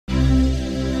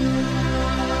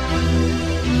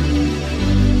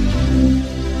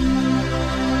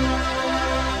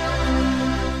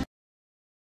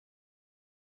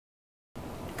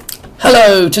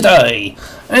Hello today,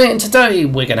 and today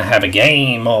we're going to have a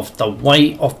game of The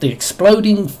Way of the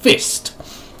Exploding Fist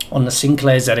on the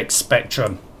Sinclair ZX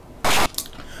Spectrum.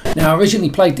 Now I originally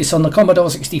played this on the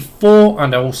Commodore 64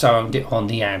 and I also owned it on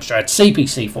the Amstrad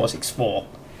CPC 464.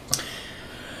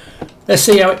 Let's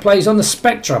see how it plays on the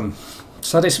Spectrum.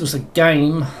 So this was a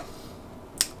game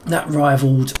that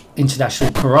rivaled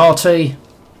International Karate.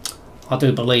 I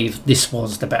do believe this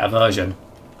was the better version.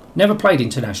 Never played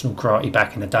International Karate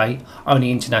back in the day, only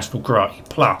International Karate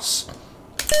Plus.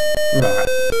 Right.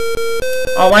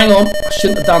 Oh, hang on, I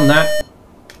shouldn't have done that.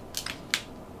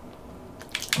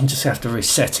 I'll just have to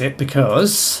reset it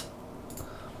because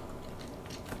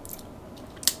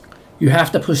you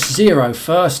have to push 0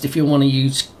 first if you want to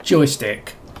use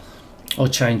joystick or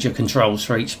change your controls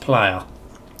for each player.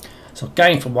 So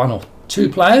game for 1 or 2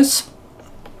 players.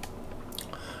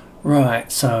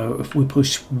 Right, so if we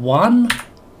push 1,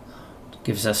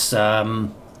 gives us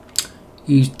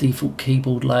use default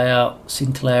keyboard layout,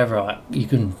 Sinclair. Right, you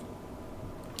can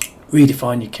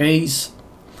redefine your keys.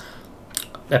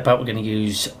 But we're going to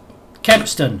use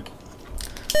Kempston.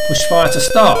 Push fire to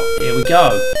start. Here we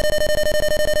go.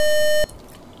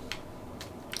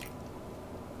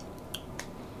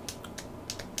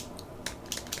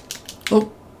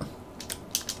 Oh.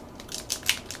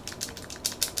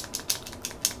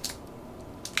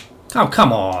 Oh,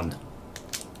 come on.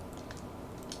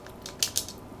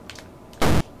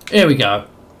 Here we go.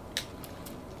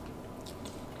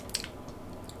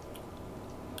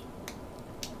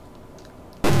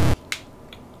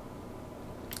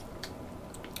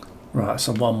 Right,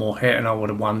 so one more hit and I would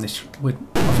have won this with,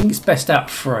 I think it's best out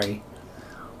of 3.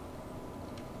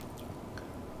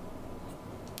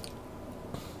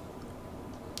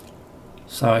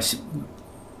 So it's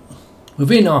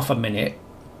within half a minute.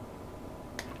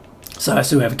 So that's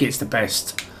whoever gets the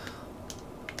best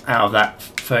out of that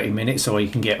 30 minutes, or you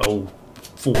can get all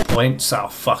 4 points. Oh,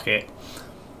 fuck it.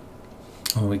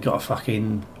 Oh, we got a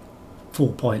fucking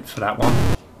 4 point for that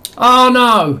one. Oh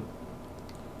no!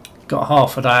 Got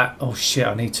half of that. Oh shit,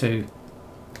 I need to.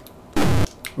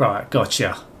 Right,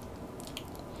 gotcha.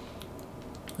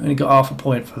 Only got half a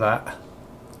point for that.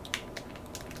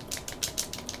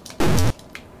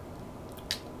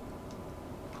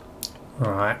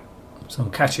 Right, so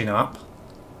I'm catching up.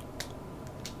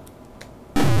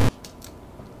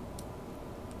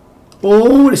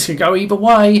 Oh, this could go either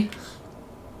way.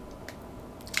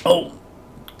 Oh.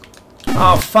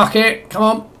 Oh, fuck it. Come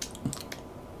on.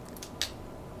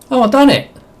 Oh, I've done it.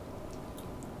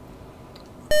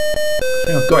 I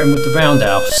think I've got him with the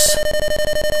roundhouse.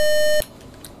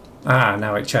 Ah,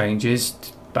 now it changes.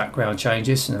 Background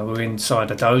changes. Now we're inside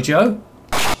the dojo.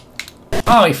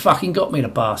 Oh, he fucking got me, the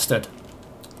bastard.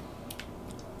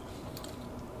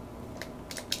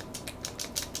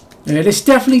 Yeah, this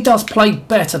definitely does play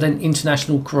better than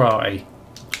International Karate.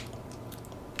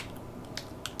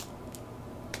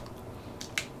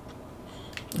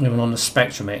 Even on the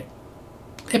Spectrum, it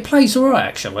plays alright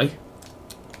actually.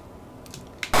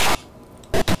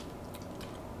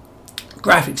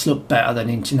 Graphics look better than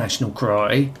International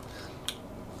Karate.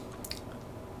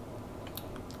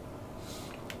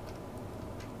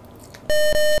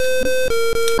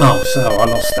 Oh, so I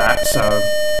lost that, so...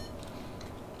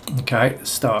 Okay, let's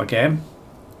start again.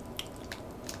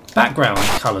 Background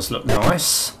colours look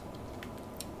nice.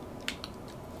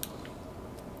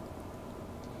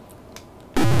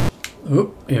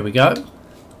 Oh, here we go.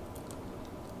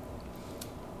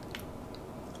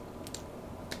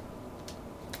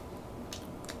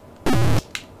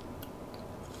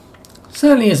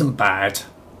 Certainly isn't bad.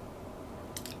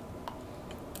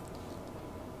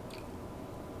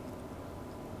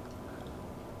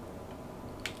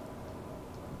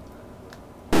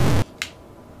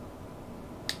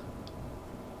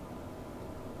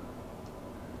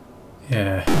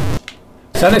 Yeah,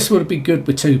 so this would be good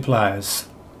with 2 players.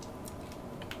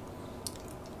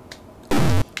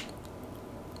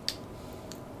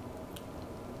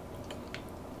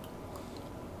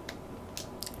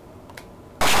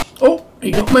 Oh,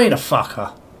 he got me, the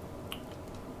fucker.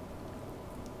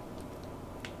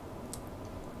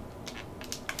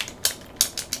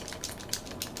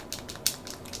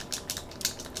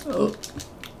 Oh.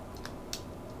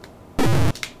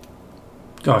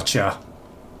 Gotcha.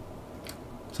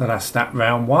 So that's that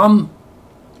round 1.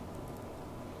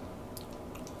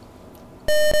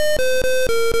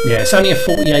 Yeah, it's only a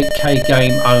 48k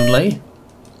game only.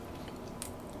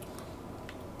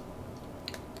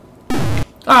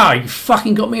 Ah, you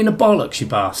fucking got me in the bollocks, you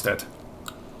bastard.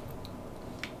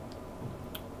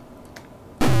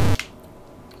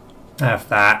 Have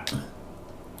that.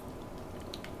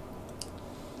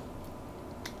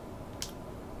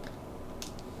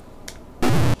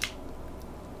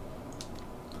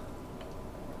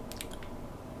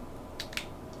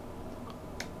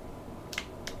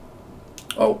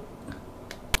 Oh.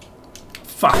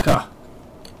 Fucker.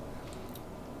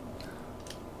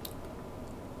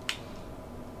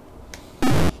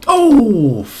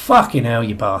 Oh, fucking hell,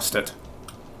 you bastard.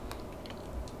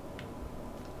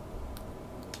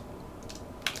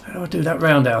 How do I do that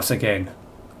roundhouse again?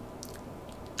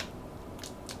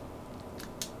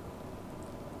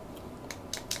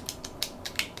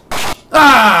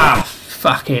 Ah,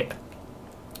 fuck it.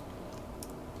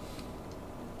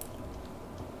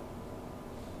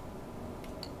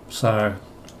 So,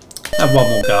 have one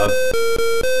more go.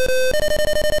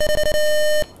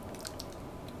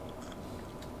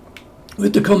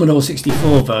 With the Commodore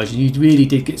 64 version, you really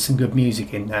did get some good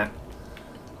music in that.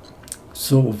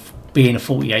 Sort of being a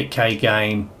 48K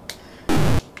game.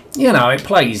 You know,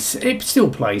 it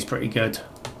still plays pretty good.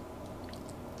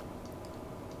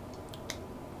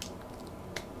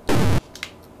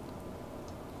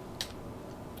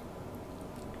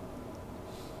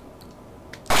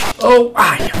 Oh,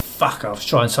 you fucker. I was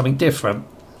trying something different.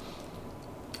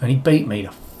 And he beat me,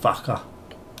 the fucker.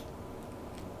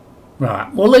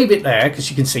 Right, we'll leave it there because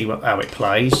you can see how it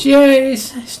plays. Yeah,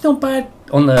 it's not bad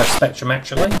on the Spectrum,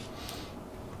 actually.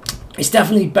 It's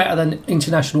definitely better than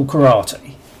International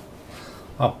Karate.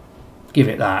 I'll give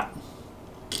it that.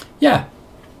 Yeah.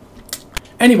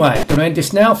 Anyway, I'm going to end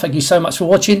this now. Thank you so much for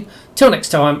watching. Till next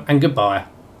time, and goodbye.